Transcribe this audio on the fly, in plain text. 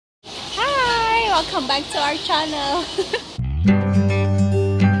Welcome back to our channel.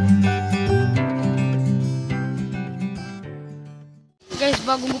 Guys,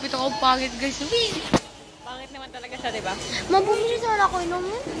 bagong gupit ako, pangit guys. Pangit naman talaga siya, diba? Mabumili sana ako inom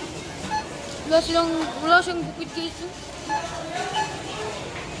yun. Wala siyang gupit guys.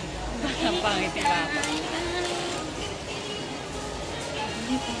 Ang pangit, diba?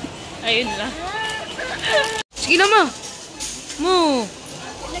 Ayun lang. Sige na ma. Mo.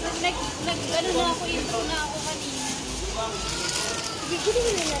 Ano na ako, intro na ako kanina. Dito ko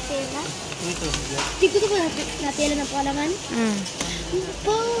na natela. Dito ko na natela ng palaman.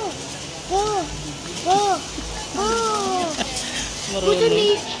 Po.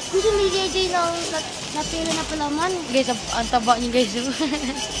 Gusto ni JJ ng natela na palaman. Guys, ang taba niyo guys.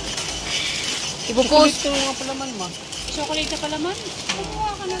 Ipopost ko mga palaman, ma. Chocolate na palaman?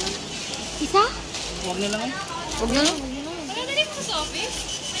 Kumuha ka na lang. Isa? Huwag na lang. Huwag na lang. Dali mo sa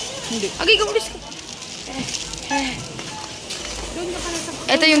office? Hindi. Agay, kamulis ka. Doon ka na sa...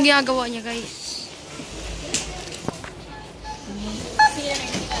 Ito yung ginagawa niya guys.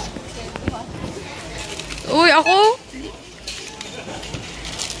 Uy, ako?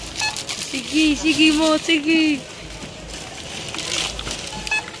 Sige mo, sige.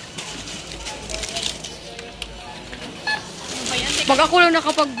 Pag ako lang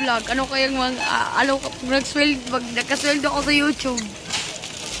nakapag-vlog, ano kayang pag nagkasweldo ako sa YouTube.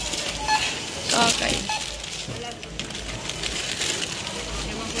 Okay.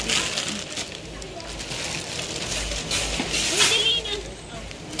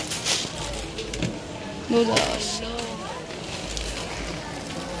 Noodles.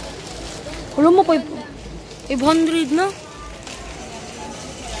 Alam mo, 500 na.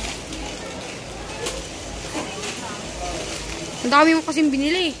 Ang dami mo kasing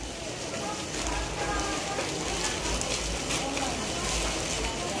binili.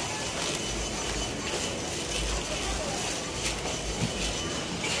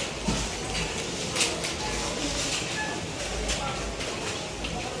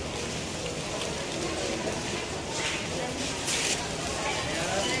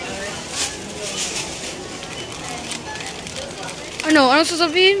 Ano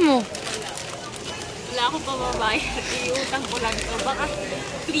sasabihin mo? Wala akong pamabayad. Iutang ko lang ito. Baka,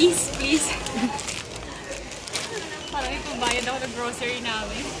 please. Parang ipabayad ako ng grocery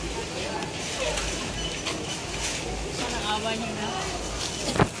namin. Parang awa nyo na.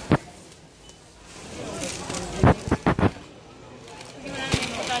 Hindi mo na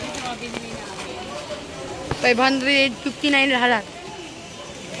namin magkano sa mga binili namin. 559 lahat.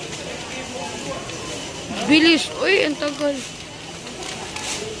 Bilis. Uy, ang tagal.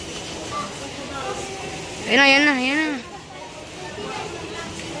 Ayan na.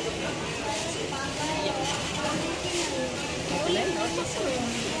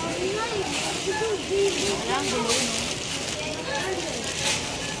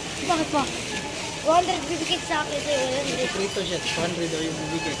 Bakit ba? 100 bibigit sa akin sa'yo. 100. Prito siya, 200 daw yung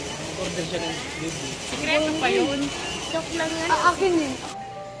bibigay. Order siya ng baby. Sikreto pa yun. Stock lang yan. Akin eh.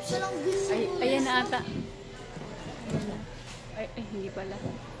 Siya lang gusto. Ayan na ata. Ay, hindi pala.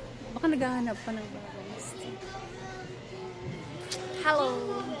 Baka naghahanap pa ng bagay. Hello!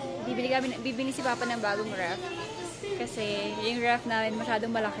 Bibili si Papa ng bagong ref. Kasi yung ref namin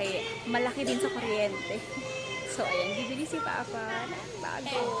masyadong malaki. Malaki din sa kuryente. So, ayan. Bibili si Papa ng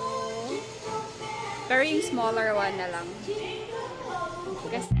bago. Pero yung smaller one na lang.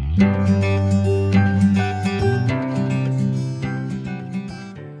 Kasi...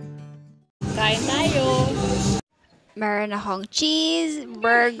 Kain tayo! Meron akong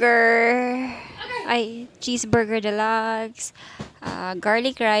cheeseburger deluxe,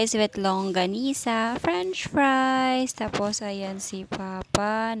 garlic rice with longganisa, french fries, tapos ayan si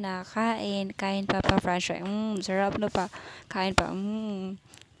Papa na kain Papa french fries, sarap no pa, kain pa,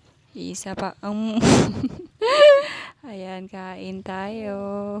 isa pa, ayan, kain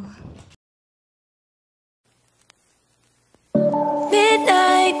tayo.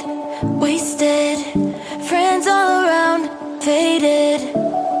 Midnight, wasted, friends all around, faded,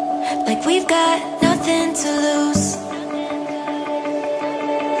 like we've got nothing to lose.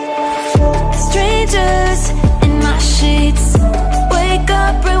 Strangers in my sheets, wake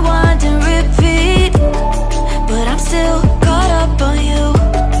up, rewind and repeat, but I'm still caught up on you.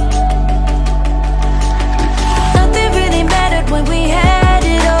 Nothing really mattered when we had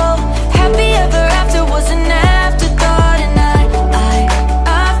it all. Happy ever after was an afterthought, and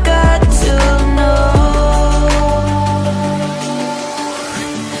I've got to know.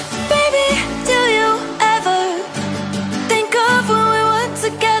 Baby, do you ever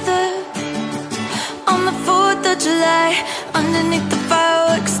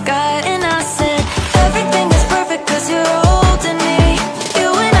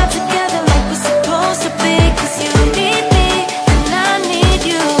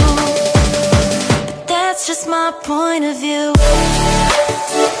my point of view.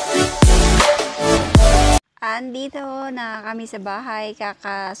 Andito na kami sa bahay,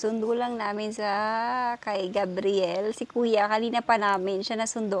 kakasundo lang namin sa kay Gabriel. Si Kuya, kanina pa namin siya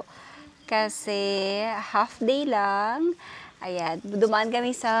nasundo. Kasi half day lang. Ayan, dumaan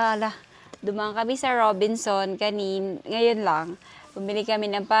kami sa Robinson ngayon lang. Bumili kami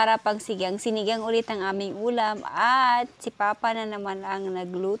ng para pang sinigang ulit ang aming ulam. At si Papa na naman ang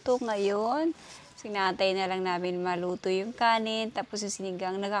nagluto ngayon. Sinatay na lang namin maluto yung kanin. Tapos yung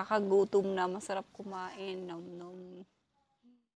sinigang, nakakagutom na. Masarap kumain. Nom nom.